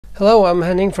Hello, I'm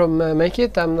Henning from Make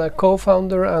It. I'm the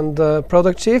co-founder and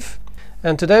product chief,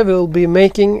 and today we'll be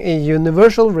making a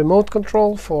universal remote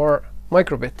control for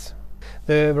microbit.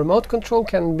 The remote control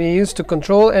can be used to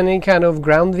control any kind of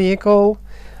ground vehicle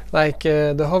like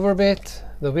the hover bit,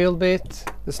 the wheel bit,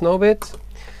 the snow bit,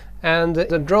 and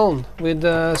the drone with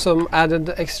some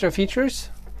added extra features.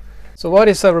 So what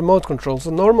is a remote control? So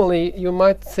normally you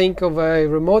might think of a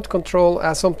remote control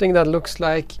as something that looks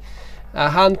like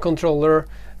a hand controller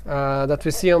that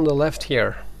we see on the left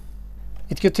here.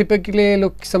 It could typically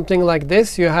look something like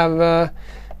this. You have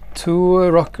two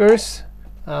rockers,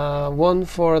 one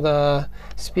for the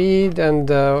speed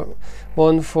and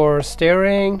one for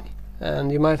steering,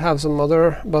 and you might have some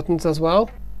other buttons as well.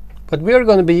 But we are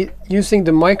going to be using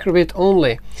the microbit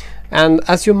only. And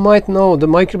as you might know, the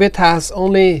microbit has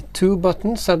only two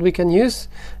buttons that we can use.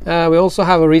 We also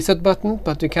have a reset button,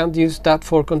 but we can't use that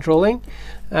for controlling.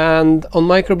 And on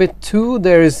microbit 2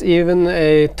 there is even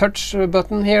a touch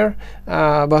button here,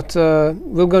 but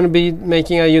we're going to be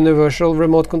making a universal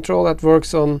remote control that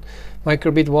works on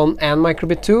microbit 1 and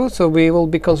microbit 2, so we will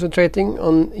be concentrating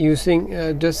on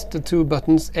using just the two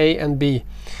buttons A and B.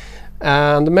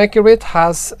 And the microbit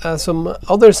has some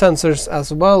other sensors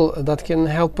as well that can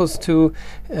help us to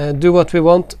do what we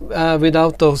want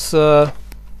without those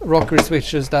rocker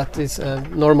switches that is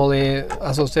normally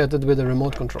associated with a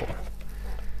remote controller.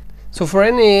 So for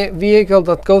any vehicle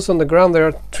that goes on the ground, there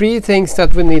are three things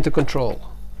that we need to control.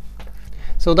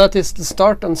 So that is the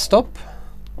start and stop,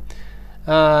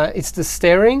 it's the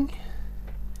steering,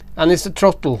 and it's the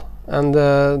throttle, and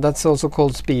that's also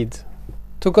called speed.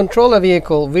 To control a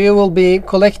vehicle, we will be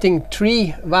collecting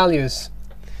three values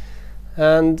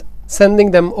and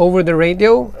sending them over the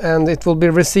radio, and it will be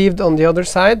received on the other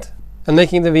side and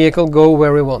making the vehicle go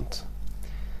where we want.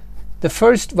 The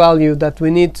first value that we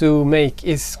need to make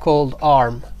is called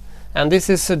arm, and this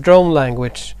is a drone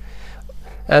language,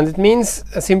 and it means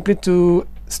simply to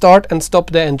start and stop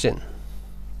the engine.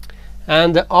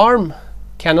 And the arm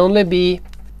can only be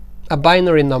a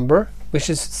binary number, which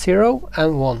is 0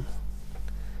 and 1.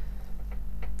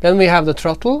 Then we have the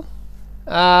throttle.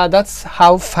 That's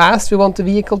how fast we want the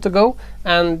vehicle to go,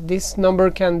 and this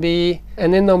number can be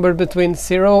any number between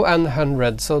 0 and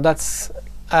 100, so that's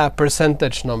a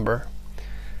percentage number.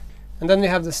 And then we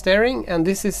have the steering, and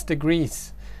this is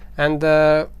degrees, and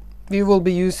we will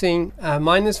be using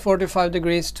minus 45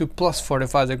 degrees to plus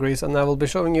 45 degrees, and I will be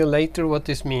showing you later what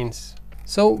this means.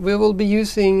 So we will be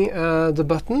using the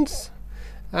buttons,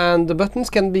 and the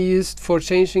buttons can be used for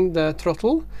changing the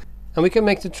throttle, and we can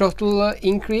make the throttle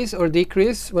increase or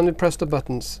decrease when we press the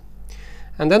buttons.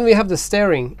 And then we have the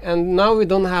steering, and now we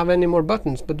don't have any more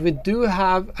buttons, but we do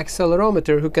have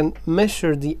accelerometer who can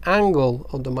measure the angle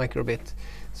of the microbit.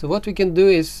 So what we can do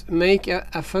is make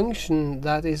a function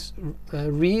that is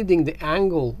reading the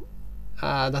angle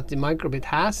that the microbit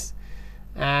has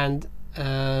and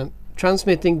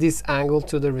transmitting this angle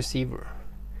to the receiver.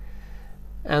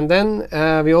 And then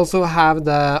we also have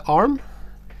the arm,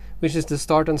 which is the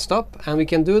start and stop, and we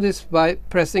can do this by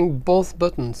pressing both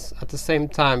buttons at the same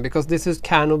time, because this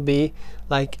cannot be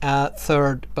like a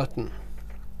third button.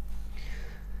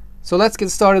 So let's get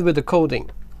started with the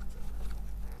coding.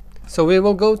 So we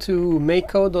will go to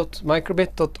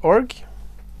makecode.microbit.org,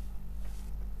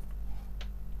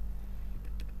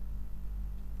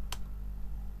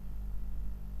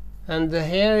 and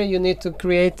here you need to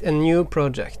create a new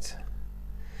project.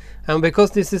 And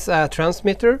because this is a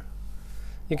transmitter,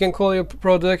 you can call your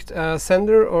product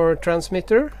sender or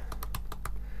transmitter,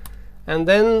 and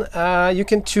then you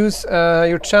can choose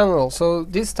your channel. So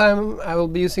this time I will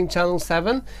be using channel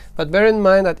 7, but bear in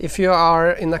mind that if you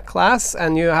are in a class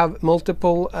and you have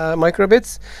multiple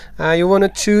microbits, you want to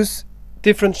choose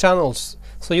different channels.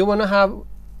 So you want to have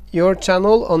your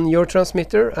channel on your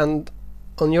transmitter and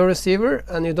on your receiver,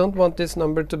 and you don't want this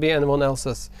number to be anyone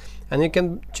else's. And you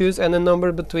can choose any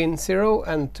number between 0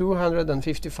 and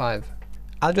 255.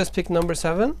 I'll just pick number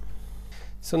 7.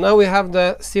 So now we have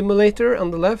the simulator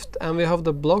on the left, and we have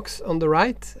the blocks on the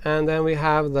right, and then we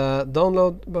have the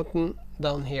download button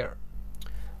down here.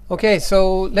 Okay,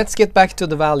 so let's get back to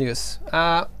the values.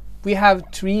 We have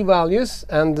three values,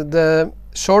 and the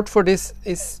short for this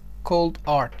is called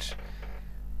ART.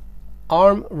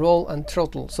 Arm, roll, and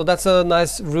throttle. So that's a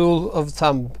nice rule of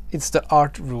thumb. It's the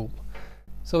ART rule.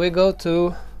 So we go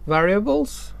to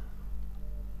variables,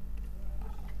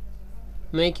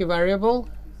 make a variable,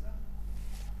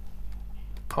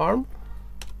 arm,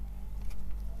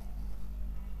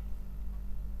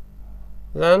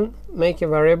 then make a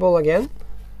variable again,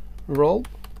 roll,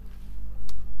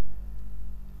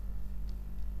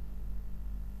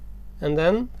 and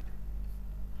then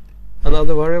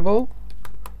another variable,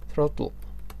 throttle.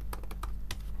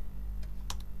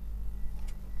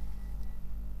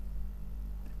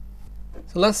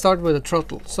 So let's start with the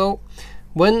throttle. So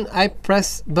when I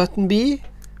press button B,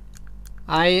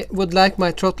 I would like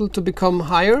my throttle to become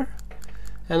higher,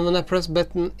 and when I press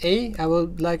button A, I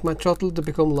would like my throttle to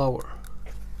become lower.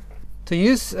 To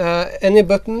use any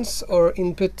buttons or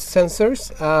input sensors,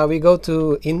 we go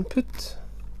to Input,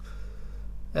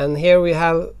 and here we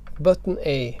have button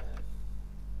A.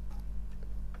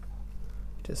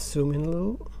 Just zoom in a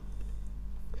little.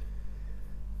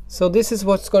 So this is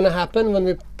what's going to happen when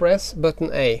we press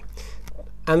button A.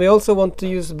 And we also want to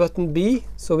use button B,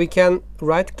 so we can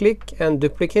right click and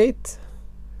duplicate.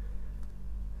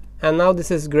 And now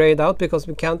this is grayed out because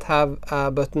we can't have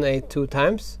button A 2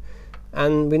 times.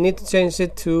 And we need to change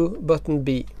it to button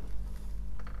B.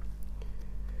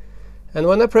 And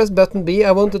when I press button B,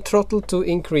 I want the throttle to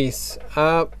increase.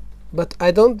 But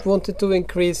I don't want it to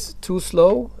increase too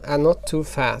slow and not too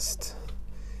fast.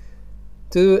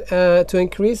 To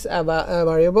increase a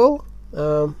variable,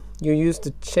 you use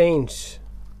the change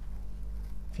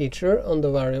feature on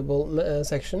the variable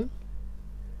section.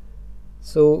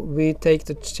 So we take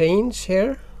the change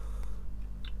here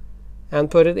and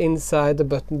put it inside the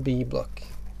button B block.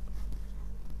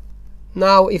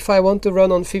 Now if I want to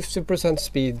run on 50%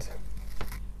 speed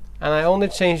and I only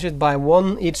change it by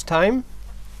 1 each time,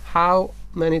 how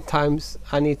many times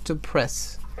I need to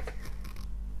press?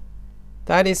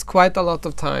 That is quite a lot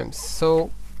of times.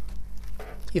 So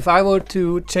if I were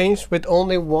to change with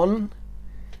only 1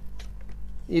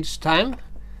 each time,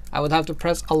 I would have to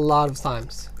press a lot of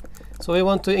times. So we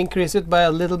want to increase it by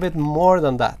a little bit more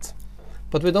than that.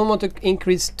 But we don't want to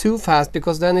increase too fast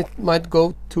because then it might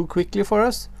go too quickly for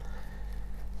us.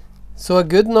 So a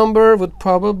good number would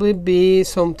probably be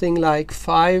something like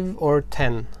 5 or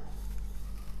 10.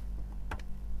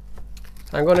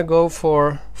 I'm going to go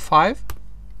for 5.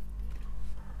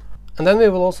 And then we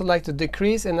will also like to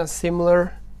decrease in a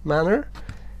similar manner.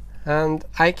 And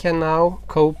I can now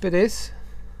copy this,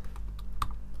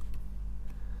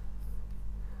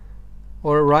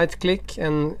 or right click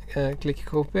and click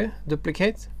copy,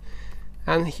 duplicate.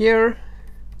 And here,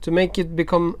 to make it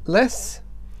become less,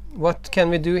 what can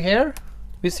we do here?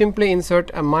 We simply insert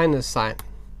a minus sign.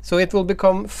 So it will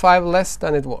become 5 less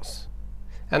than it was.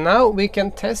 And now we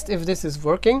can test if this is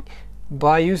working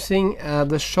by using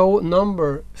the show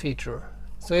number feature.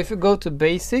 So if you go to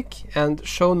basic and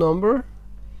show number,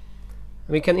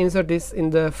 we can insert this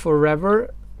in the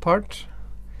forever part.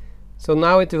 So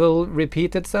now it will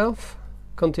repeat itself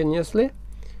continuously.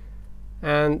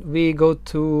 And we go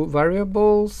to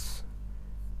variables,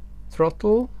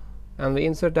 throttle, and we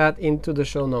insert that into the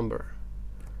show number.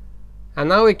 And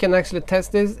now we can actually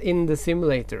test this in the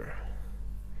simulator.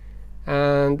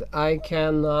 And I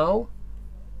can now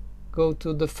go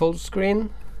to the full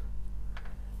screen,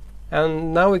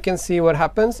 and now we can see what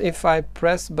happens if I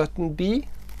press button B.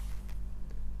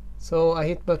 So I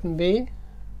hit button B,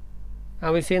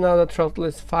 and we see now the throttle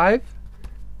is 5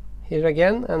 here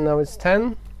again, and now it's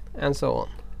 10, and so on.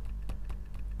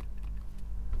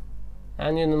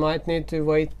 And you might need to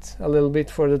wait a little bit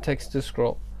for the text to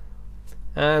scroll.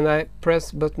 And I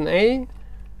press button A,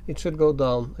 it should go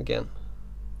down again.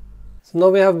 So now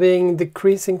we have been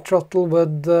decreasing throttle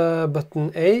with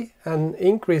button A and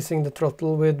increasing the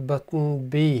throttle with button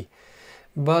B.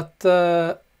 But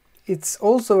it's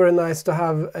also very nice to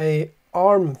have a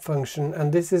arm function,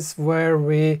 and this is where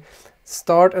we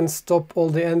start and stop all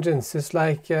the engines. It's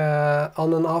like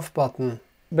on and off button.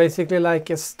 Basically like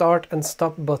a start and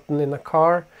stop button in a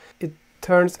car. It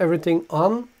turns everything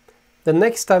on. The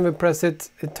next time we press it,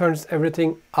 it turns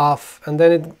everything off, and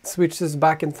then it switches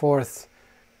back and forth.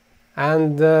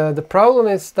 And the problem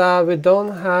is that we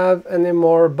don't have any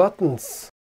more buttons.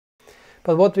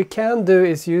 But what we can do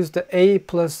is use the A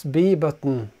plus B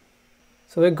button.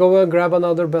 So we go and grab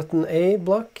another button A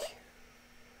block,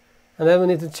 and then we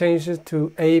need to change it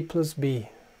to A plus B.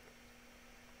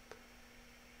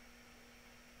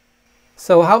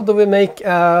 So how do we make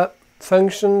a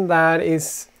function that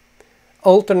is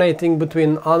alternating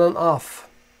between on and off?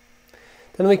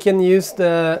 Then we can use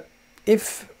the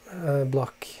if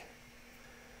block.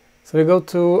 So we go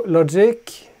to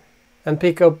logic and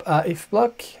pick up a if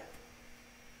block.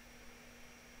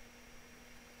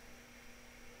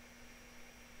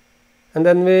 And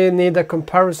then we need a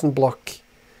comparison block.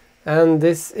 And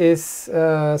this is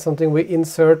something we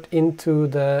insert into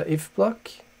the if block.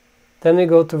 Then we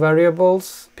go to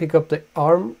variables, pick up the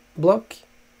arm block.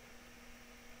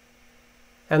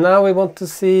 And now we want to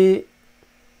see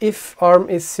if arm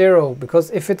is 0,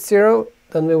 because if it's 0,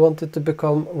 then we want it to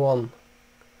become 1.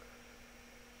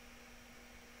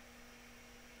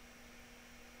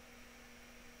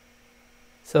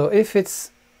 So if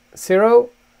it's 0,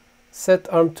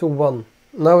 set arm to 1.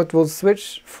 Now it will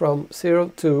switch from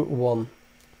 0 to 1.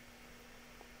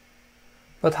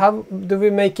 But how do we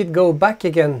make it go back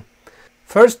again?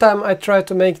 First time I tried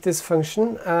to make this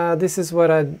function, this is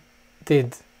what I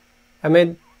did. I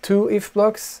made two if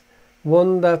blocks,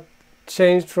 one that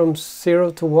changed from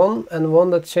 0 to 1 and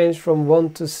one that changed from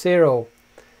 1 to 0.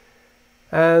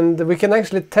 And we can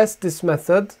actually test this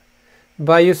method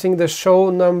by using the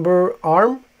show number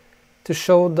arm to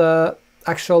show the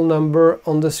actual number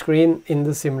on the screen in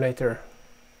the simulator.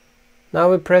 Now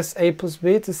we press A plus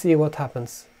B to see what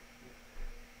happens.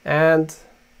 And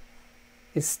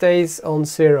it stays on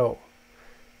 0.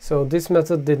 So this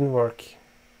method didn't work.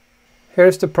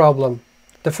 Here's the problem.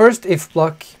 The first if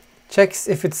block checks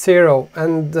if it's 0,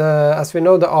 and as we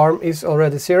know the arm is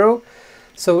already 0,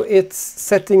 so it's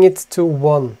setting it to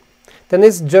 1. Then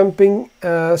it's jumping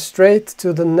straight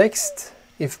to the next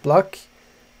if block,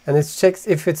 and it checks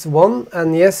if it's 1,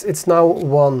 and yes, it's now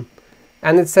 1.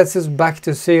 And it sets us back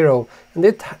to 0.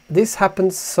 And this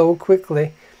happens so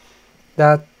quickly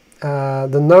that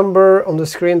the number on the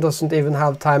screen doesn't even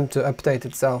have time to update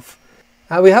itself.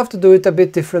 We have to do it a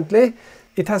bit differently.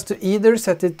 It has to either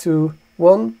set it to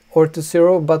 1 or to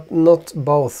 0, but not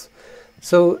both.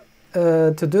 So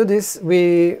to do this,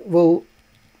 we will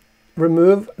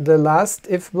remove the last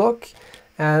if block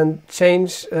and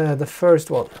change the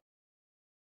first one.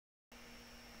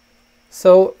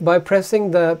 So by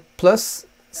pressing the plus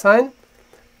sign,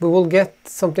 we will get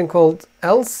something called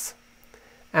else.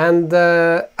 And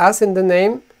as in the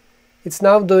name, it's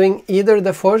now doing either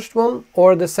the first one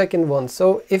or the second one.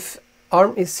 So if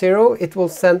arm is 0, it will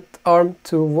send arm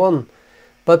to 1.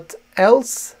 But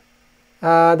else,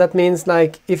 that means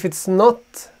like if it's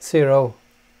not 0,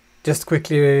 just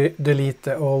quickly delete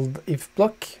the old if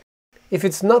block. If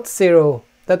it's not 0,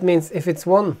 that means if it's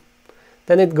 1,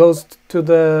 then it goes to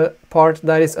the part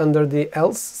that is under the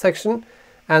else section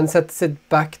and sets it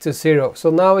back to 0. So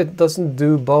now it doesn't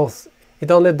do both. It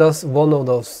only does one of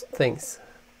those things.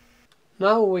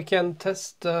 Now we can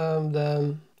test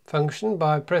the function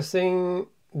by pressing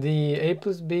the A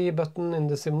plus B button in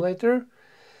the simulator.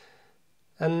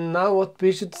 And now what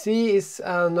we should see is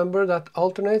a number that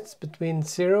alternates between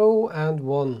 0 and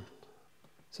 1.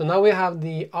 So now we have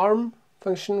the arm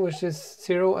function, which is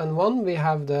 0 and 1. We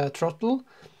have the throttle,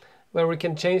 where we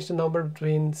can change the number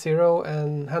between 0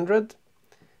 and 100.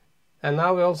 And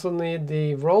now we also need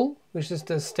the roll, which is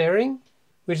the steering,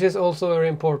 which is also very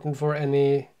important for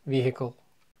any vehicle.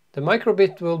 The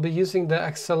microbit will be using the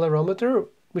accelerometer,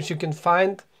 which you can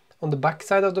find on the back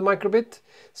side of the microbit.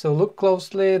 So look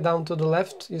closely down to the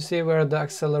left, you see where the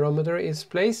accelerometer is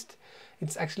placed.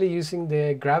 It's actually using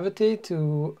the gravity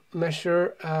to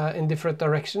measure in different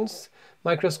directions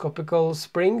microscopical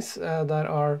springs that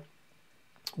are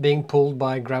being pulled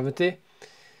by gravity.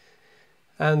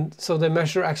 And so they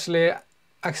measure actually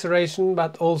acceleration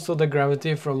but also the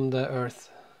gravity from the earth.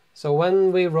 So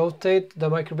when we rotate the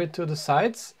microbit to the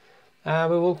sides, we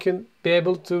will be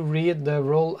able to read the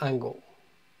roll angle.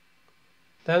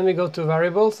 Then we go to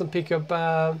variables and pick up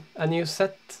a new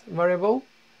set variable,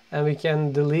 and we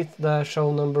can delete the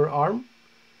show number arm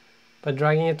by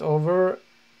dragging it over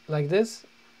like this.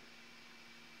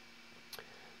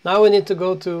 Now we need to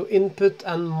go to input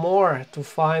and more to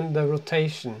find the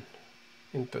rotation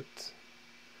input.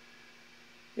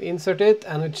 We insert it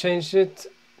and we change it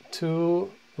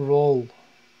to roll,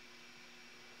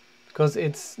 because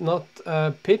it's not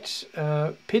pitch.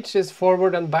 Pitch is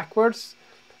forward and backwards.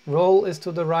 Roll is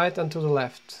to the right and to the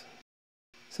left.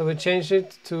 So we change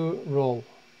it to roll.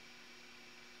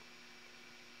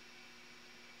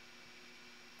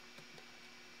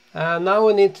 Now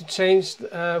we need to change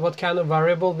what kind of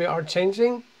variable we are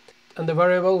changing, and the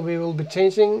variable we will be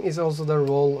changing is also the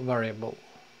roll variable.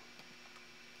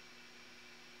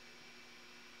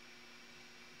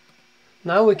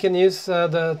 Now we can use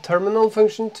the terminal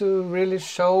function to really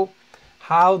show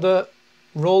how the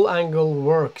roll angle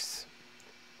works.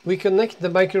 We connect the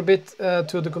microbit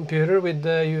to the computer with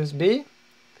the USB.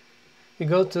 We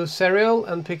go to serial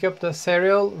and pick up the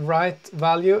serial write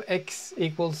value x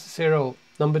equals 0,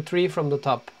 number 3 from the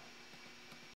top.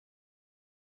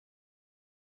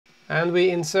 And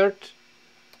we insert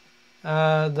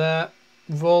the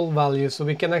roll value, so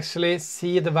we can actually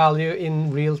see the value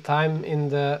in real time in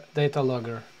the data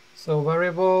logger. So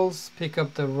variables, pick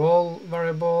up the roll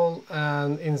variable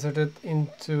and insert it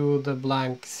into the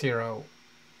blank 0.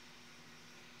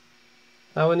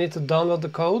 Now we need to download the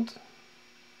code.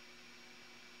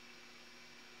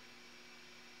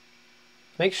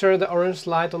 Make sure the orange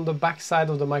light on the back side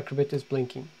of the microbit is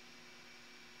blinking.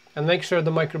 And make sure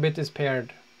the microbit is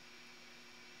paired.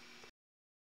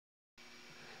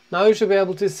 Now you should be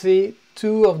able to see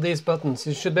two of these buttons.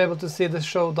 You should be able to see the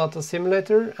Show Data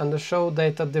Simulator and the Show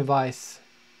Data Device.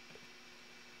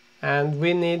 And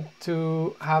we need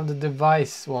to have the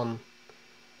device one.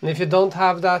 And if you don't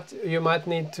have that, you might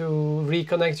need to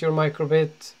reconnect your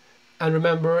microbit, and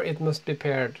remember, it must be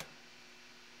paired.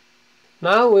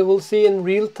 Now we will see in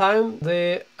real time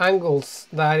the angles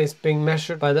that is being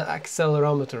measured by the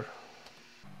accelerometer.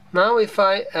 Now if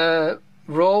I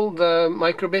roll the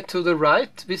microbit to the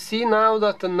right, we see now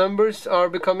that the numbers are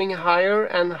becoming higher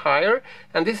and higher,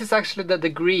 and this is actually the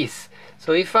degrees.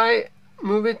 So if I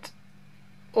move it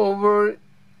over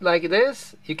like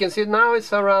this, you can see now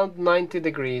it's around 90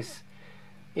 degrees.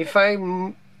 If I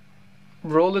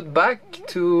roll it back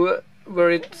to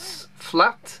where it's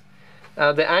flat,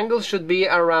 the angle should be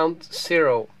around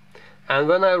 0. And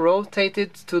when I rotate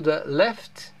it to the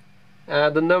left,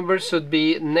 the number should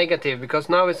be negative, because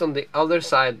now it's on the other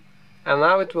side. And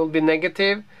now it will be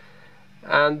negative,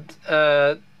 and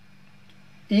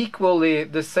equally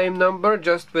the same number,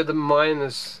 just with a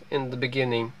minus in the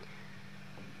beginning,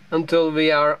 until we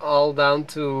are all down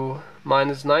to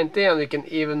minus 90, and we can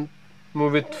even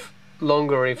move it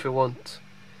longer if you want.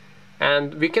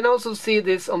 And we can also see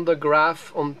this on the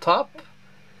graph on top.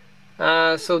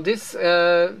 So this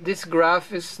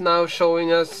graph is now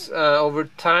showing us over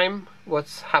time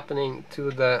what's happening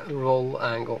to the roll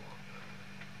angle.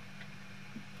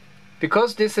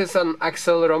 Because this is an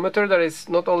accelerometer that is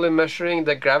not only measuring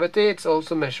the gravity, it's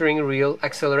also measuring real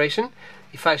acceleration.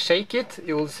 If I shake it,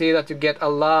 you will see that you get a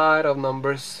lot of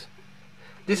numbers.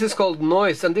 This is called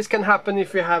noise, and this can happen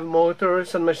if you have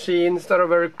motors and machines that are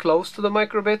very close to the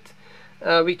microbit.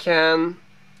 We can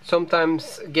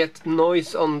sometimes get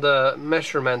noise on the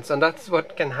measurements, and that's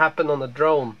what can happen on a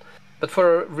drone. But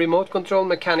for remote control,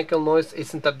 mechanical noise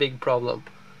isn't a big problem.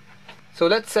 So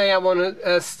let's say I want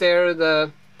to steer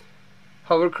the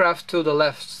hovercraft to the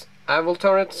left. I will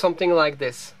turn it something like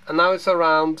this, and now it's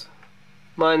around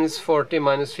minus 40,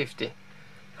 minus 50.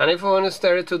 And if I want to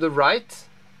steer it to the right,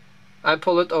 I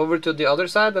pull it over to the other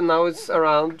side, and now it's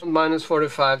around minus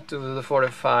 45 to the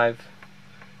 45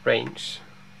 range.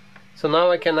 So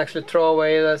now I can actually throw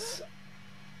away this,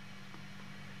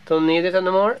 don't need it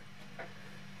anymore.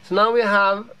 So now we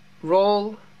have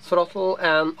roll, throttle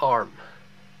and arm.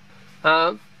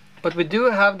 But we do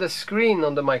have the screen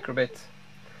on the microbit,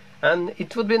 and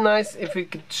it would be nice if we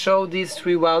could show these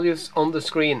three values on the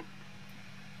screen.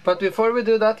 But before we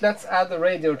do that, let's add a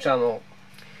radio channel.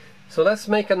 So let's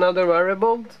make another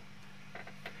variable,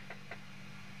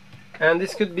 and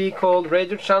this could be called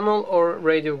radio channel or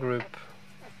radio group.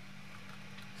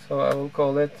 So I will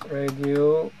call it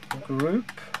radio group,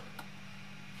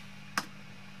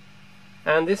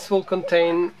 and this will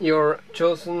contain your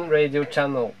chosen radio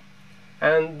channel,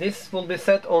 and this will be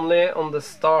set only on the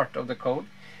start of the code.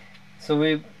 So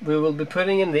we will be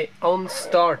putting in the on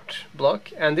start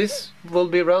block, and this will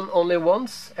be run only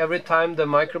once every time the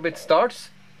microbit starts,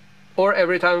 or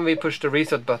every time we push the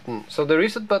reset button. So the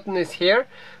reset button is here,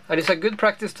 and it's a good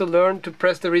practice to learn to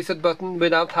press the reset button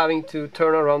without having to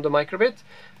turn around the microbit.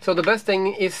 So the best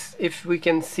thing is if we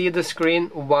can see the screen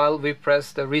while we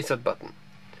press the reset button.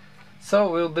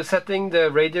 So we'll be setting the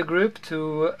radio group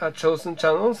to a chosen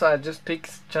channel, so I just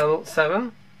picked channel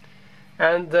 7.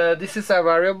 And this is a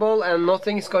variable, and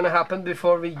nothing is going to happen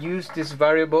before we use this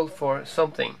variable for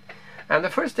something. And the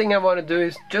first thing I want to do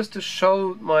is just to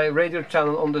show my radio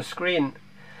channel on the screen.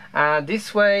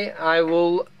 This way I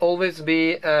will always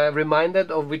be reminded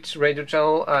of which radio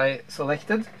channel I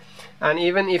selected. And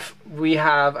even if we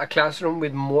have a classroom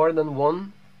with more than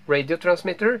one radio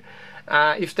transmitter,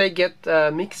 if they get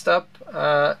mixed up,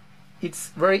 it's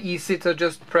very easy to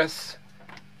just press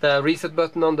the reset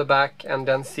button on the back and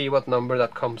then see what number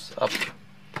that comes up.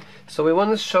 So we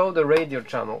want to show the radio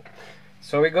channel.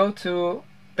 So we go to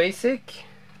Basic,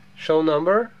 Show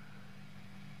Number,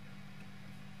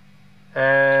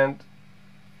 and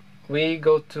we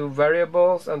go to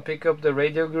Variables and pick up the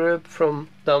radio group from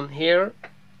down here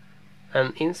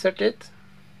and insert it.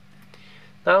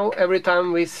 Now every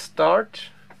time we start,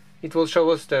 it will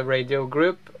show us the radio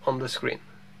group on the screen.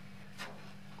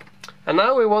 And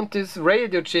now we want this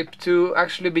radio chip to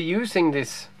actually be using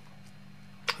this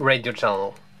radio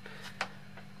channel.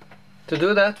 To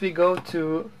do that, we go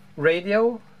to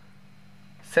Radio,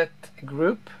 Set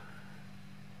Group,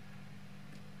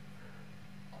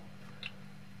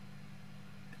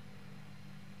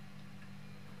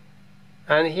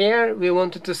 and here we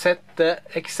wanted to set the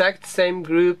exact same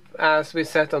group as we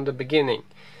set on the beginning.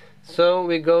 So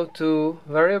we go to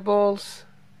Variables,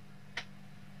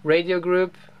 Radio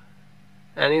Group,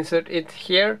 and insert it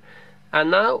here, And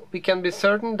now we can be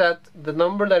certain that the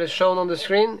number that is shown on the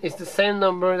screen is the same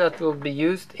number that will be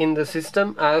used in the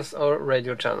system as our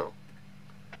radio channel.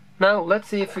 Now let's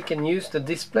see if we can use the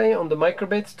display on the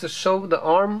microbits to show the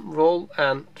arm, roll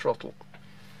and throttle.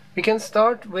 We can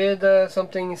start with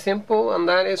something simple, and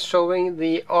that is showing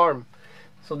the arm.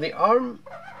 So the arm,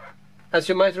 as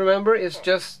you might remember, is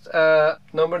just a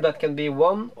number that can be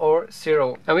 1 or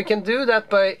 0. And we can do that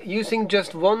by using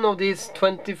just one of these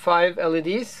 25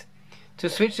 LEDs to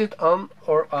switch it on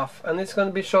or off. And it's going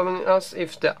to be showing us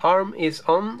if the arm is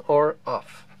on or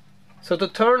off. So to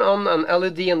turn on an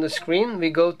LED on the screen, we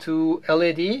go to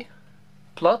LED,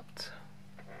 plot,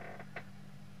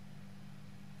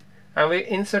 and we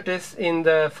insert this in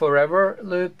the forever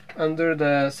loop under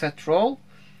the set roll.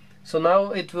 So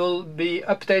now it will be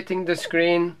updating the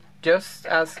screen just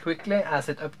as quickly as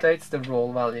it updates the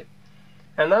roll value.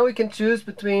 And now we can choose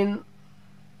between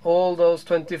all those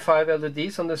 25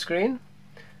 LEDs on the screen.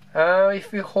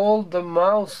 If we hold the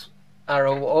mouse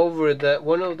arrow over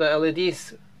one of the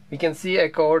LEDs, we can see a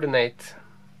coordinate.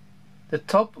 The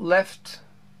top left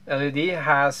LED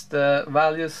has the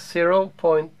values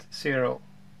 0.0.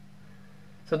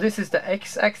 So this is the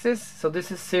x-axis, so this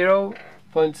is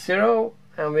 0.0,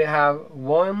 and we have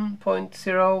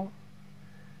 1.0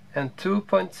 and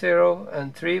 2.0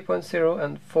 and 3.0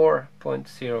 and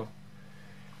 4.0.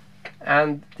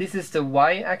 And this is the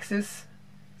y-axis,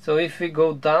 so if we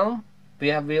go down,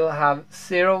 we'll have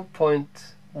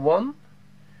 0.1,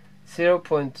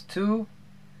 0.2,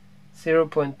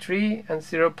 0.3 and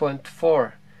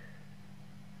 0.4.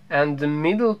 And the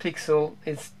middle pixel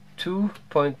is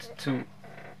 2.2.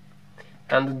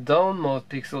 And the downmost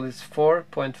pixel is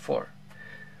 4.4.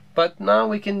 But now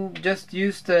we can just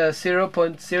use the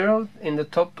 0.0 in the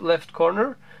top left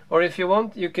corner, or if you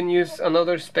want, you can use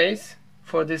another space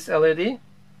for this LED.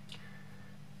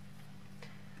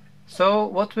 So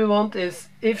what we want is,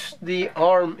 if the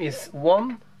arm is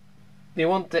 1, we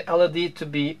want the LED to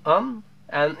be on,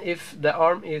 and if the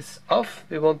arm is off,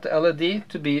 we want the LED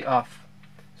to be off.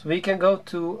 So we can go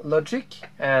to logic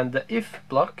and the if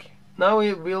block. Now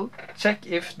we will check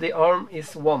if the arm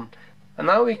is 1. And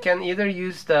now we can either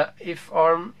use the if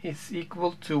arm is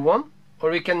equal to 1,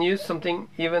 or we can use something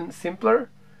even simpler,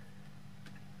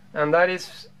 and that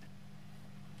is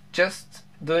just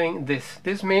doing this.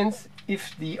 This means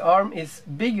if the arm is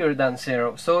bigger than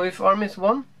 0. So if arm is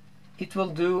 1, it will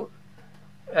do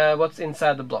what's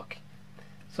inside the block.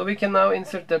 So we can now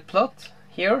insert the plot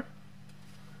here,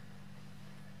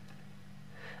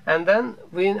 and then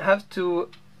we have to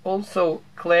also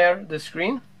clear the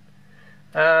screen.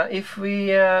 If we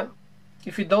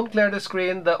don't clear the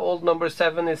screen, the old number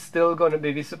 7 is still going to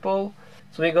be visible.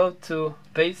 So we go to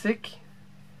basic,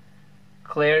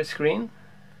 clear screen,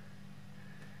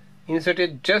 insert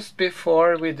it just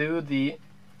before we do the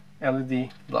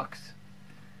LED blocks.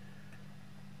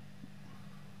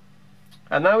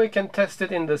 And now we can test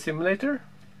it in the simulator.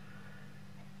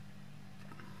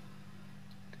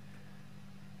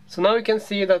 So now we can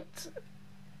see that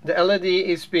the LED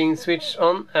is being switched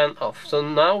on and off. So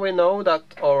now we know that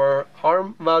our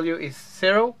arm value is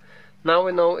 0. Now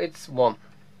we know it's 1.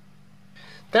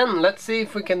 Then let's see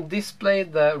if we can display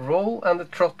the roll and the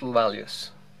throttle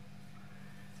values.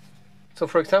 So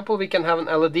for example, we can have an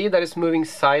LED that is moving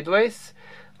sideways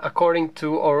according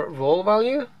to our roll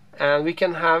value, and we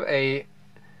can have a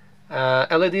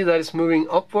LED that is moving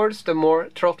upwards the more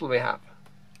throttle we have.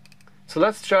 So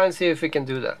let's try and see if we can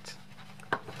do that.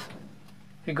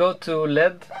 We go to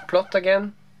LED plot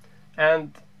again,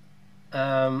 and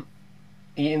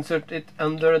we insert it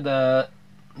under the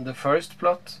first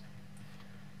plot.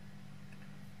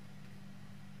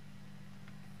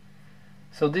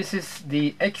 So this is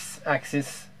the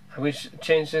x-axis, which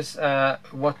changes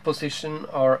what position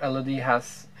our LED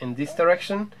has in this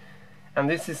direction, and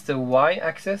this is the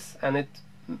y-axis, and it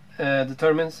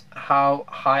determines how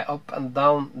high up and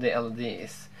down the LED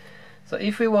is. So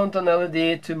if we want an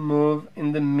LED to move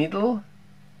in the middle,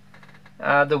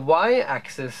 the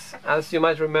y-axis, as you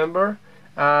might remember,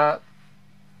 the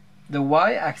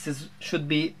y-axis should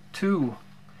be 2.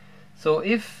 So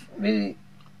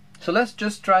let's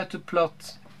just try to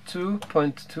plot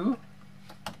 2.2.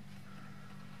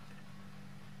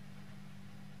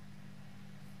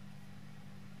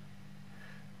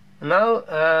 Now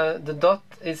the dot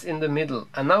is in the middle,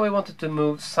 and now we want it to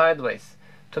move sideways.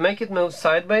 To make it move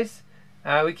sideways,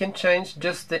 we can change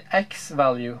just the x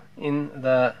value in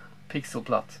the pixel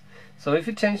plot. So if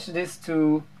you change this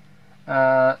to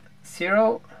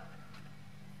 0,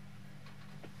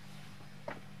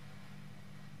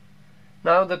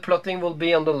 now the plotting will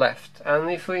be on the left.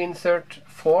 And if we insert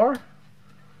 4,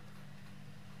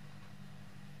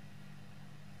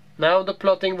 Now the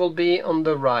plotting will be on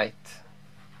the right.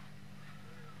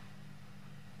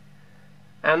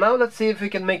 And now let's see if we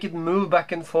can make it move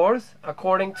back and forth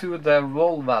according to the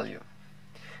roll value.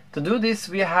 To do this,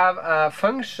 we have a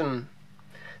function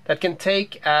that can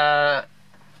take a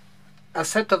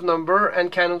set of number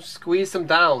and kind of squeeze them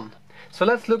down. So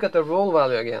let's look at the roll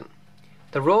value again.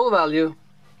 The roll value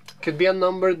could be a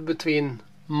number between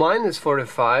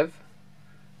 -45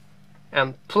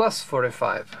 and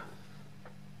 +45.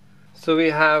 So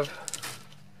we have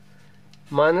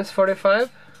 -45,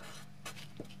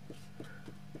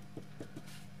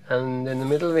 and in the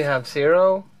middle we have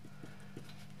 0,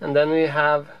 and then we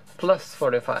have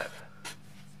 +45.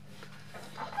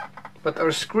 But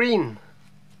our screen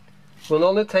will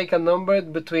only take a number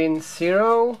between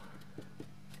 0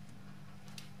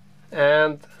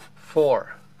 and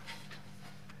 4,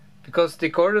 because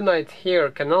the coordinate here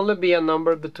can only be a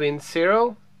number between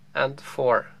 0 and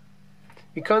 4.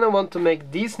 We kind of want to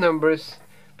make these numbers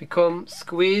become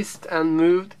squeezed and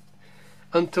moved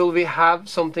until we have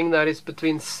something that is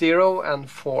between 0 and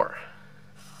 4.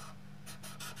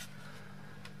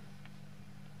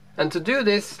 And to do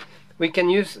this, we can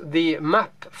use the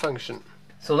map function.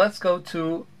 So let's go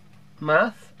to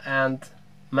Math and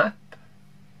Map.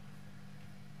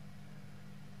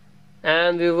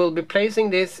 And we will be placing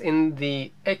this in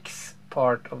the X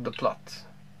part of the plot.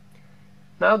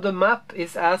 Now the map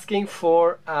is asking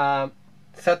for a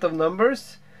set of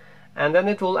numbers, and then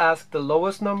it will ask the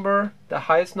lowest number, the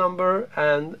highest number,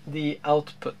 and the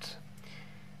output.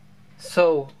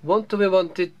 So what do we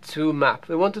want it to map?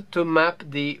 We want it to map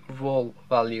the roll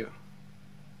value,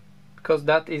 because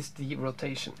that is the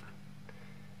rotation.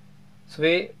 So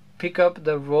we pick up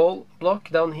the roll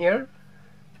block down here.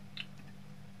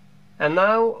 And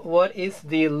now what is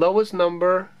the lowest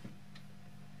number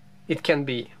it can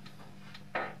be?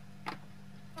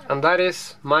 And that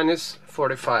is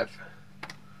 -45.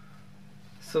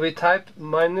 So we type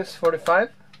 -45.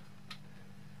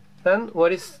 Then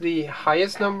what is the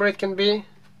highest number it can be?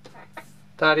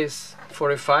 That is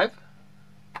 45.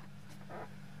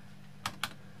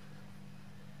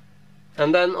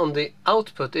 And then on the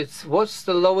output, it's what's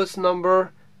the lowest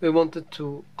number we wanted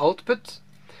to output.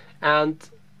 And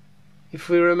if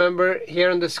we remember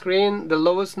here on the screen, the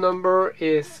lowest number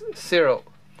is 0.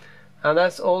 And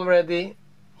that's already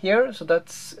here, so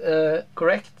that's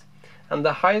correct. And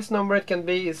the highest number it can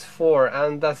be is 4.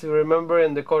 And as you remember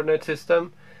in the coordinate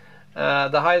system,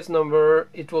 the highest number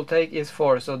it will take is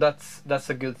 4. So that's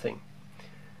a good thing.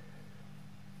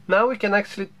 Now we can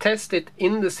actually test it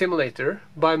in the simulator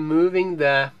by moving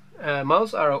the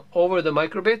mouse arrow over the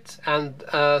microbit and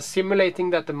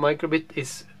simulating that the microbit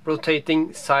is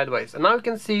rotating sideways. And now you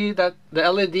can see that the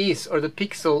LEDs or the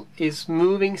pixel is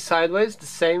moving sideways the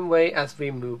same way as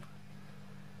we move.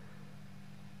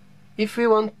 If we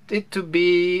want it to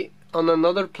be on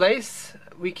another place,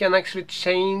 we can actually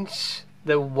change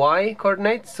the Y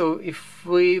coordinate. So if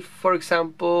we, for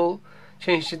example,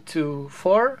 change it to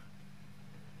 4,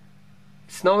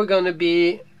 it's now going to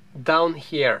be down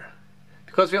here,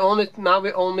 because we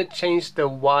only change the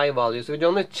Y value, so we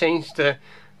only change the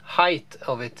height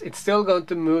of it. It's still going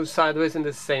to move sideways in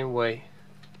the same way.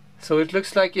 So it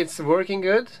looks like it's working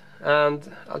good,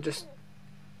 and I'll just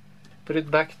put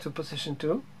it back to position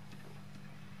 2.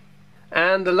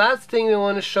 And the last thing we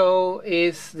want to show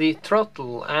is the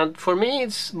throttle. And for me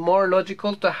it's more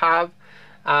logical to have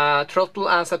a throttle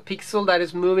as a pixel that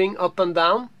is moving up and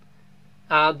down.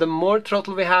 The more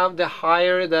throttle we have, the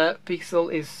higher the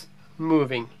pixel is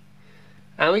moving.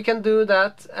 And we can do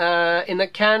that in a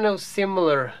kind of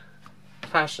similar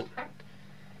fashion.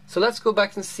 So let's go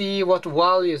back and see what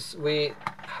values we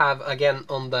have again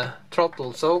on the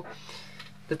throttle. So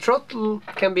the throttle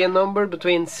can be a number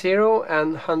between 0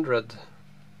 and 100.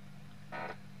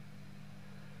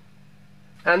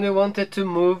 And we want it to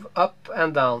move up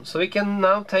and down. So we can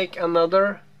now take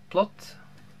another plot.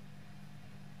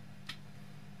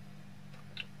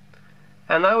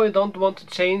 And now we don't want to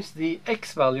change the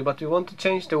X value, but we want to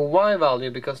change the Y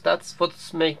value, because that's what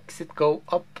makes it go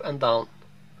up and down.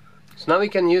 So now we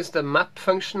can use the map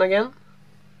function again.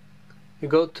 You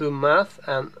go to Math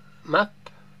and Map.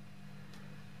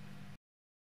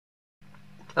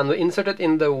 And we insert it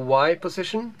in the Y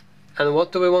position. And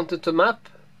what do we want it to map?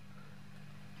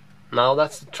 Now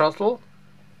that's the throttle.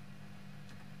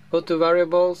 Go to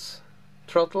Variables,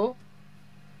 Throttle.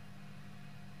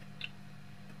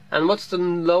 And what's the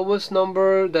lowest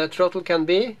number the throttle can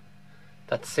be?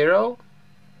 That's 0.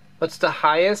 What's the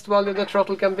highest value the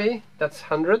throttle can be? That's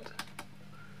 100.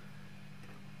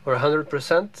 Or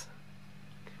 100%.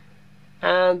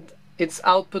 And it's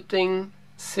outputting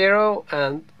 0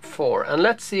 and 4, and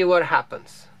let's see what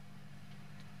happens.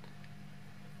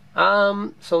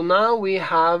 So now we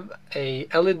have a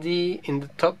LED in the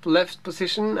top left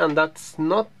position, and that's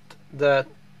not the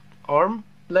arm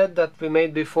LED that we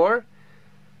made before.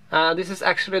 This is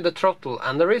actually the throttle,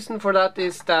 and the reason for that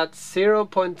is that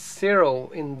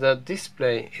 0.0 in the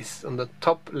display is on the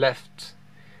top left.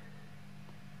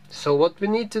 So what we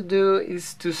need to do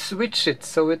is to switch it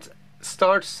so it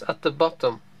starts at the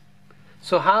bottom.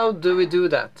 So how do we do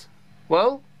that?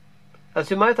 Well,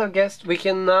 as you might have guessed, we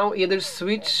can now either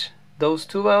switch those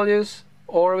two values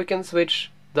or we can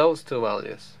switch those two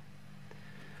values.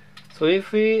 So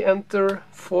if we enter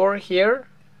 4 here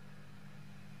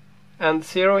and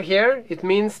 0 here, it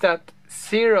means that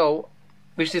 0,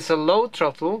 which is a low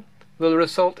throttle, will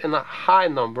result in a high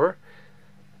number,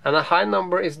 and a high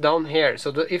number is down here. So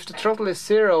if the throttle is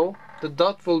 0, the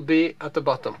dot will be at the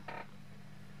bottom.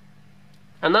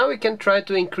 And now we can try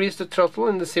to increase the throttle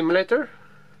in the simulator,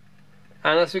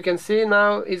 and as you can see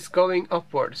now it's going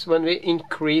upwards when we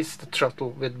increase the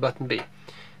throttle with button B,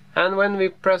 and when we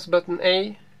press button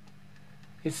A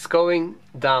it's going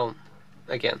down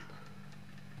again.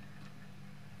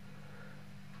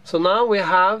 So now we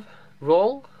have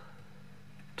roll,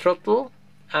 throttle,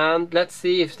 and let's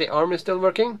see if the arm is still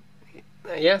working.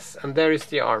 Yes, and there is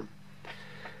the arm.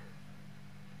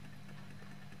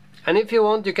 And if you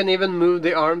want, you can even move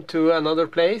the arm to another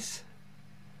place.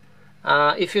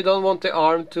 If you don't want the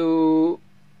arm to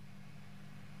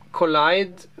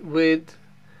collide with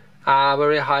a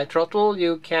very high throttle,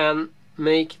 you can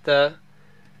make the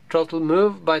throttle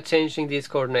move by changing these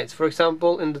coordinates. For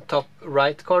example, in the top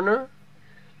right corner,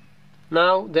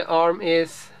 now the arm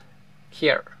is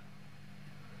here,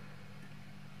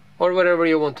 or wherever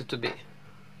you want it to be.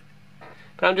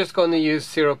 But I'm just going to use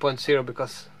 0.0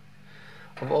 because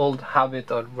of old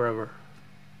habit or wherever.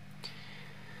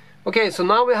 Okay, so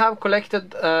now we have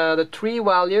collected the 3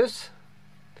 values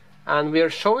and we are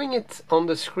showing it on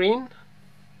the screen.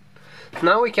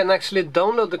 Now we can actually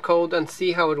download the code and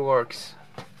see how it works.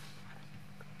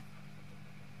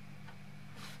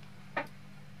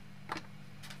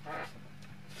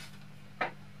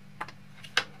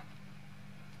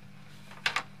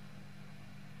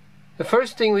 The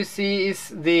first thing we see is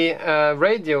the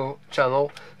radio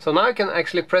channel. So now I can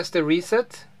actually press the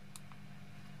reset,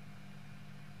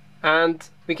 and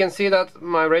we can see that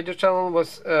my radio channel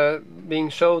was being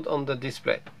showed on the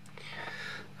display.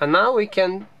 And now we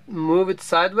can move it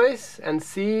sideways and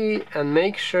see and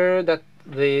make sure that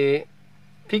the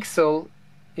pixel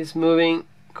is moving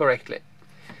correctly.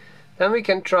 Then we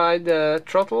can try the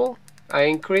throttle. I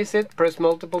increase it, press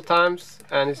multiple times,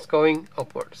 and it's going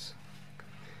upwards.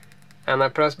 And I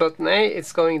press button A,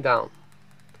 it's going down.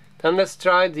 Then let's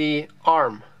try the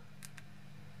arm.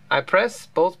 I press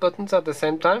both buttons at the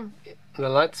same time, the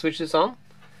light switches on.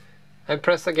 I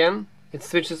press again, it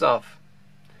switches off.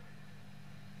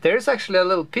 There is actually a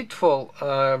little pitfall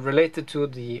related to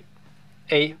the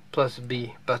A plus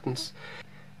B buttons.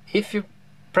 If you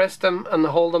press them and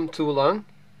hold them too long,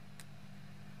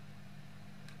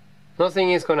 nothing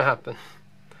is going to happen.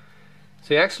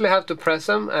 So you actually have to press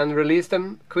them and release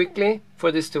them quickly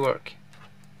for this to work.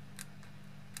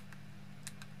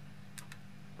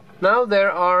 Now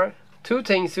there are 2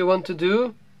 things you want to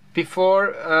do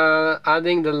before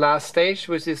adding the last stage,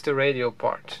 which is the radio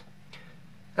part.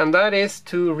 And that is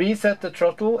to reset the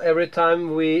throttle every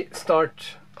time we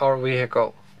start our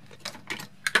vehicle.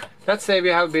 Let's say we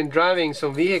have been driving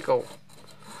some vehicle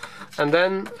and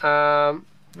then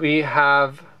we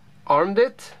have armed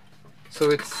it,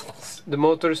 so the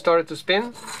motor started to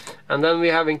spin, and then we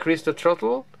have increased the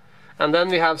throttle, and then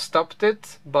we have stopped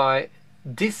it by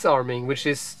disarming, which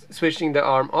is switching the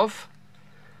arm off.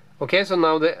 Okay, so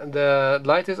now the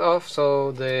light is off,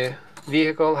 so the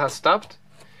vehicle has stopped.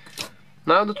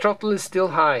 Now the throttle is still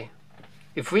high.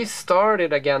 If we start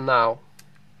it again now,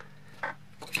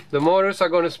 the motors are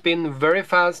going to spin very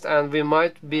fast and we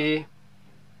might be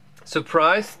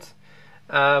surprised.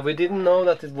 We didn't know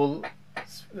that it will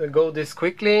go this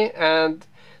quickly and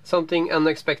something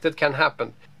unexpected can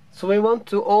happen. So we want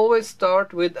to always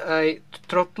start with a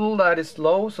throttle that is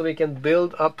low so we can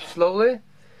build up slowly,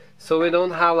 so we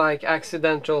don't have like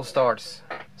accidental starts.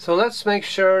 So let's make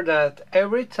sure that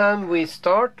every time we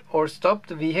start or stop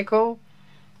the vehicle,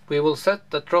 we will set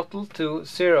the throttle to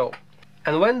 0.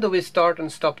 And when do we start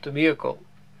and stop the vehicle?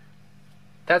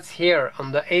 That's here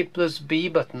on the A plus B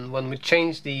button when we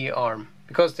change the arm,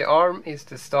 because the arm is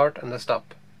the start and the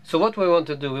stop. So what we want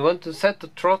to do, we want to set the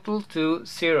throttle to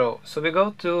 0. So we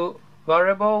go to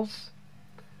variables,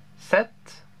 set,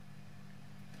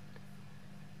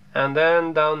 and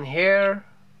then down here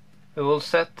we will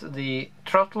set the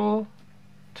throttle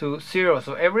to 0.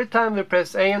 So every time we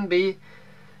press A and B,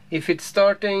 if it's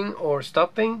starting or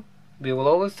stopping, we will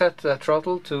always set the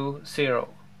throttle to 0.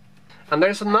 And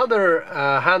there's another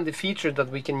handy feature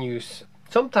that we can use.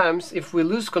 Sometimes if we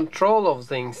lose control of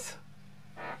things,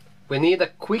 we need a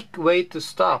quick way to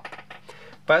stop.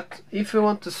 But if we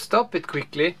want to stop it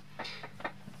quickly,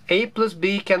 A plus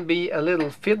B can be a little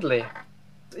fiddly.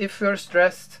 If we're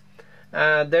stressed,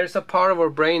 there's a part of our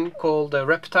brain called the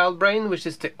reptile brain, which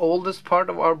is the oldest part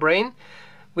of our brain,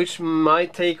 which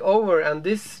might take over, and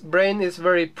this brain is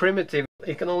very primitive.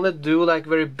 It can only do like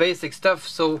very basic stuff.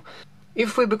 So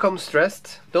if we become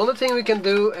stressed, the only thing we can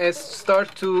do is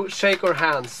start to shake our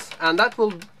hands, and that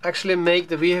will actually make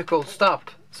the vehicle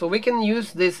stop. So we can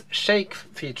use this shake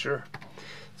feature.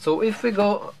 So if we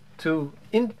go to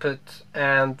input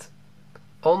and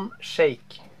on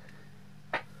shake,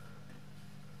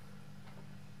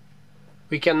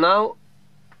 we can now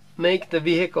make the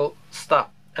vehicle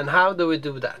stop. And how do we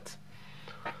do that?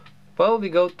 Well, we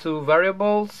go to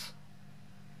variables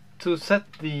to set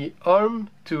the arm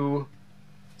to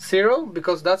 0,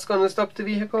 because that's going to stop the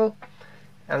vehicle.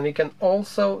 And we can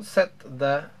also set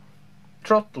the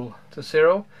throttle to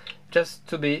 0, just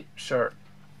to be sure.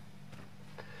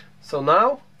 So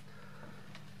now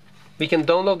we can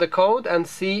download the code and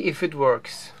see if it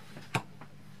works.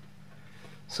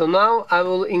 So now I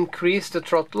will increase the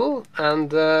throttle, and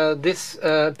this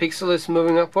pixel is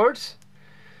moving upwards.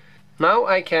 Now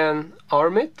I can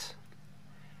arm it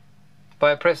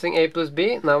by pressing A plus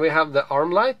B. Now we have the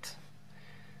arm light.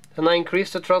 And I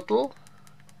increase the throttle.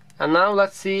 And now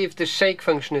let's see if the shake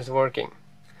function is working.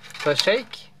 So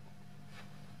shake.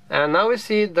 And now we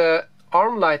see the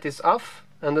arm light is off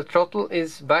and the throttle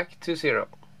is back to 0.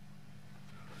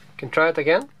 Can try it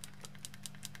again.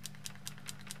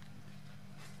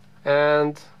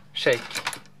 And shake,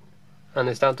 and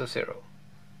it's down to 0.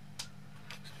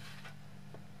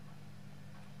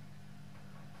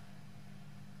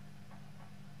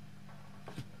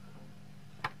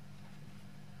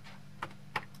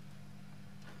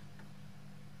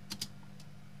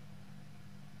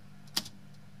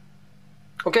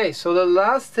 Okay, so the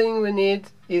last thing we need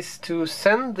is to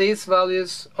send these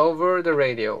values over the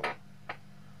radio.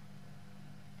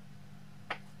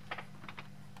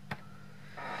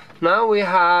 Now we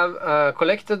have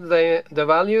collected the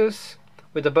values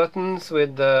with the buttons,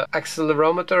 with the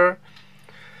accelerometer.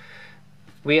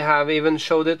 We have even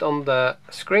showed it on the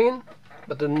screen.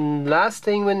 But the last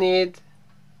thing we need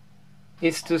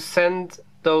is to send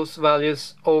those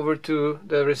values over to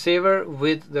the receiver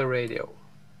with the radio,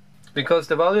 because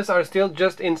the values are still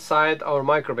just inside our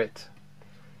microbit.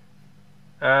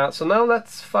 So now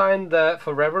let's find the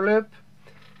forever loop,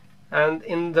 and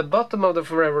in the bottom of the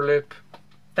forever loop,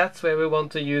 that's where we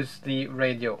want to use the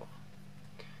radio.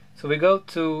 So we go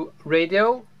to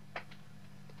radio,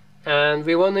 and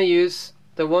we want to use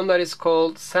the one that is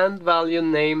called send value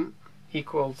name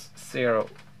equals 0.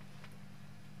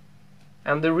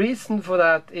 And the reason for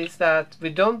that is that we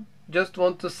don't just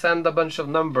want to send a bunch of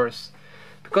numbers,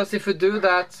 because if we do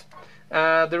that,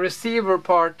 the receiver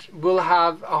part will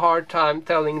have a hard time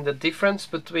telling the difference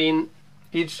between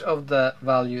each of the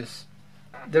values.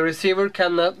 The receiver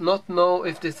cannot not know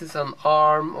if this is an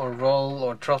arm or roll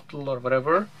or throttle or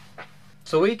whatever.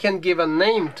 So we can give a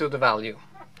name to the value.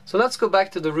 So let's go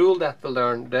back to the rule that we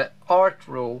learned, the ART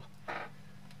rule.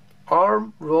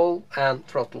 Arm, roll and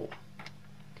throttle.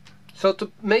 So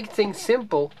to make things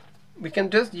simple, we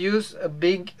can just use a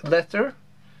big letter,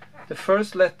 the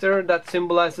first letter that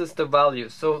symbolizes the value.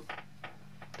 So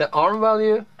the arm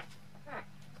value,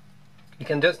 you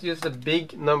can just use the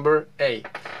big number A.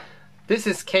 This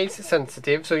is case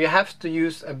sensitive, so you have to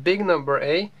use a big number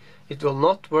A. It will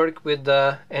not work with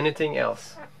anything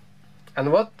else.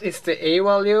 And what is the A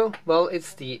value? Well,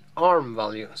 it's the arm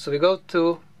value. So we go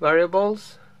to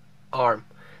variables, arm.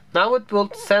 Now it will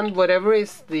send whatever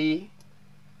is the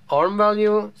arm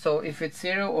value. So if it's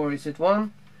 0 or is it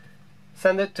 1,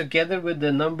 send it together with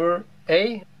the number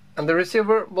A, and the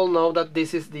receiver will know that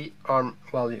this is the arm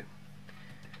value.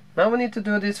 Now we need to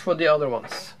do this for the other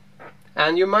ones.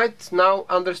 And you might now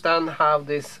understand how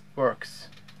this works.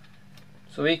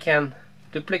 So we can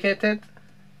duplicate it.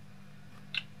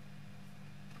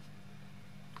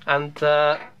 And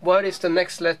what is the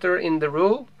next letter in the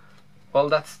rule? Well,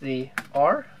 that's the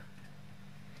R.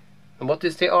 And what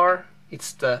is the R?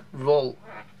 It's the roll.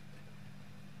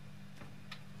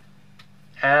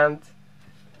 And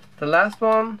the last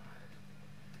one,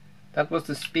 that was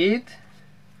the speed.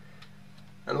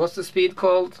 And what's the speed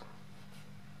called?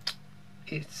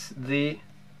 It's the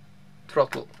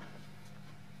throttle.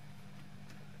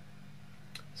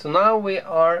 So now we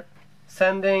are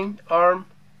sending arm,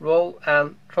 roll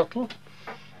and throttle.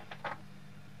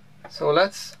 So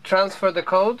let's transfer the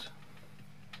code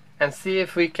and see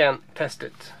if we can test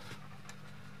it.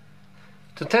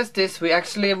 To test this, we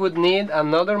actually would need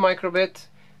another microbit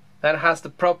that has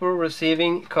the proper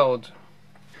receiving code.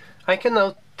 I can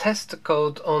now test the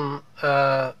code on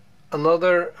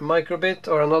another microbit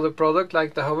or another product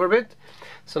like the hoverbit.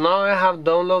 So now I have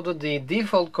downloaded the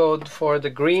default code for the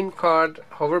green card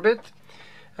hoverbit,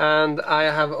 and I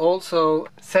have also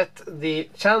set the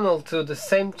channel to the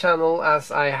same channel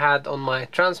as I had on my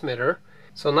transmitter.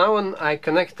 So now when I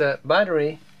connect the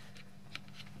battery,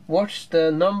 watch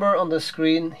the number on the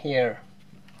screen here.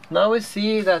 Now we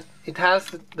see that it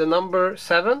has the number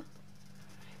 7,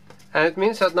 and it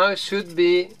means that now it should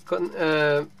be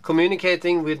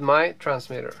communicating with my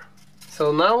transmitter.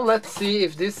 So now let's see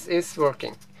if this is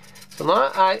working. So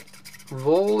now I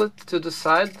roll it to the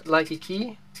side like a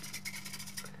key,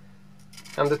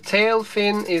 and the tail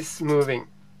fin is moving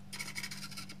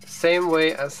same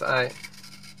way as I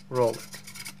roll it.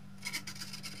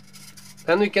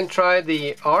 Then we can try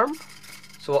the arm.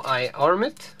 So I arm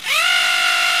it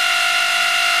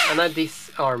and I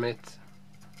disarm it.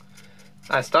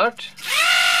 I start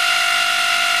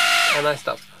and I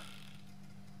stop.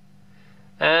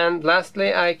 And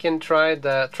lastly, I can try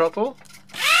the throttle.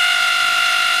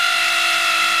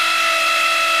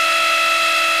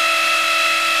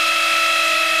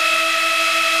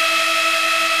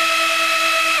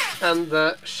 And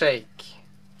the shake.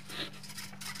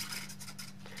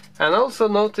 And also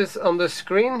notice on the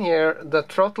screen here the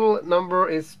throttle number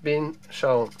is being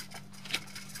shown.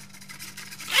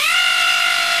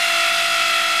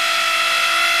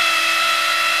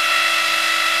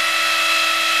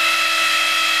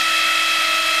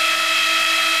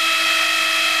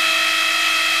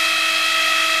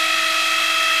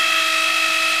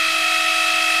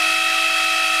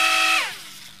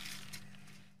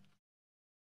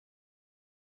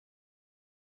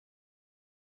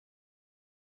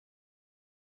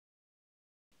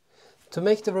 To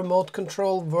make the remote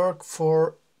control work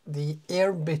for the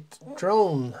Airbit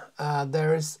drone,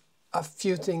 there is a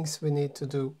few things we need to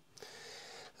do.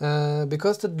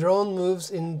 Because the drone moves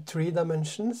in 3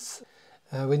 dimensions,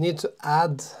 we need to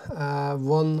add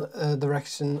one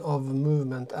direction of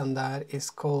movement, and that is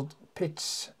called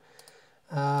pitch.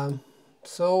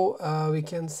 So we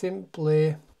can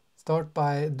simply start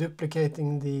by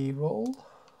duplicating the roll.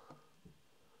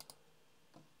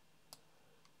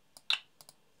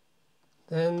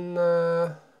 Then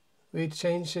we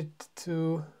change it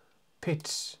to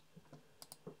pitch.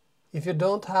 If you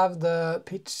don't have the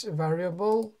pitch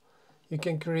variable, you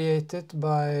can create it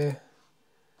by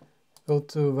go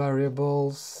to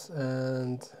variables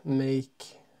and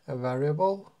make a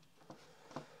variable.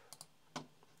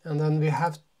 And then we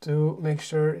have to make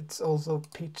sure it's also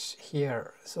pitch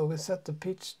here. So we set the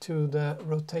pitch to the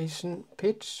rotation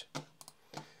pitch.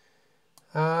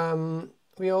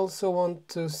 We also want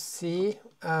to see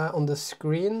on the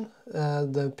screen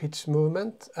the pitch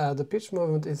movement. The pitch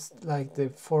movement is like the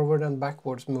forward and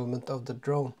backwards movement of the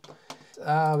drone.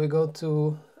 We go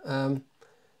to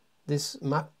this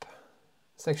map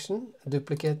section,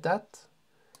 duplicate that,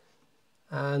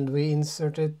 and we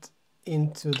insert it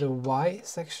into the Y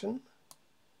section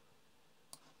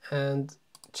and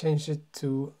change it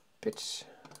to pitch.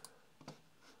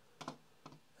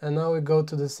 And now we go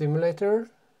to the simulator.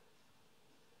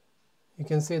 You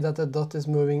can see that the dot is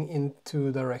moving in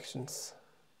 2 directions.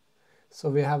 So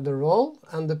we have the roll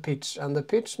and the pitch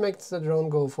makes the drone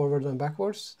go forward and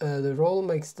backwards. The roll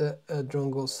makes the drone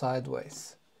go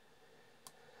sideways.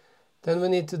 Then we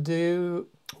need to do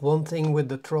one thing with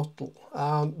the throttle.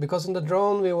 Because in the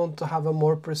drone we want to have a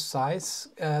more precise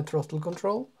throttle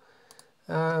control.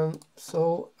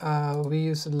 So we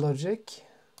use logic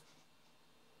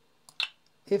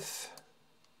if,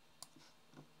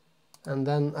 and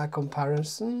then a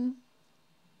comparison.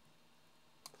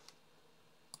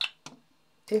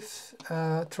 If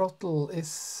throttle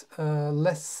is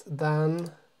less than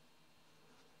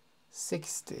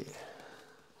 60,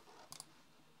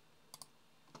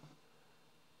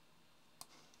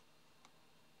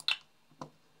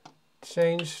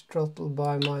 change throttle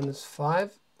by -5,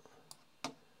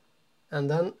 and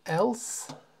then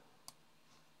else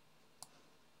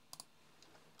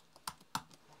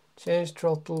change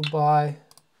throttle by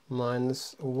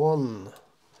 -1.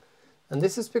 And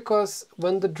this is because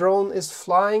when the drone is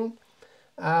flying,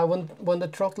 when the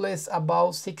throttle is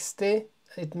above 60,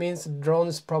 it means the drone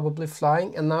is probably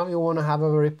flying, and now you want to have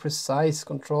a very precise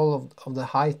control of the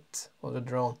height of the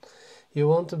drone. you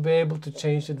want to be able to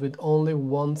change it with only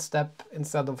one step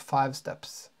instead of 5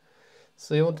 steps.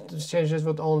 So you want to change it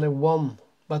with only one,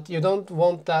 but you don't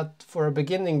want that for a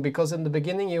beginning, because in the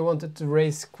beginning you want it to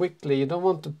raise quickly. You don't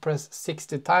want to press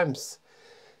 60 times.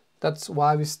 That's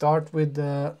why we start with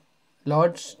the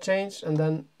large change and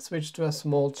then switch to a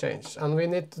small change. And we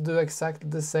need to do exactly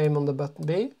the same on the button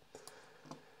B.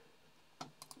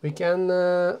 We can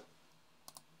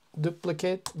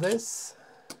duplicate this.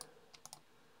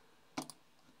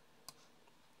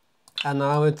 And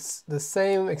now it's the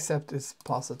same except it's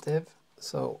positive.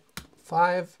 So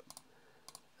 5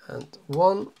 and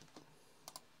 1.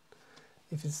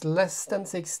 If it's less than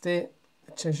 60,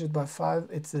 change it by 5.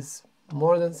 If it's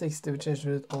more than 60, we change it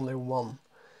with only 1.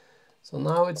 So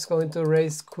now it's going to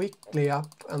raise quickly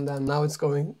up, and then now it's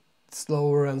going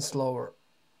slower and slower.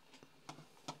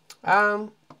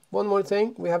 One more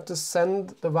thing, we have to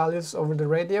send the values over the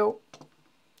radio.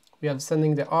 We are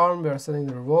sending the arm, we are sending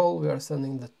the revolve, we are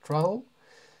sending the throttle.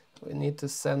 We need to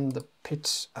send the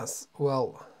pitch as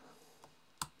well.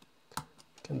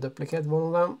 We can duplicate one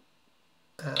of them,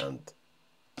 and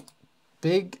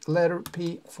big letter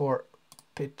P for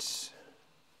pitch,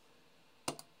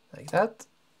 like that.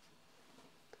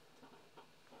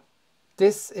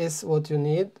 This is what you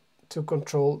need to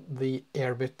control the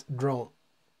Airbit drone.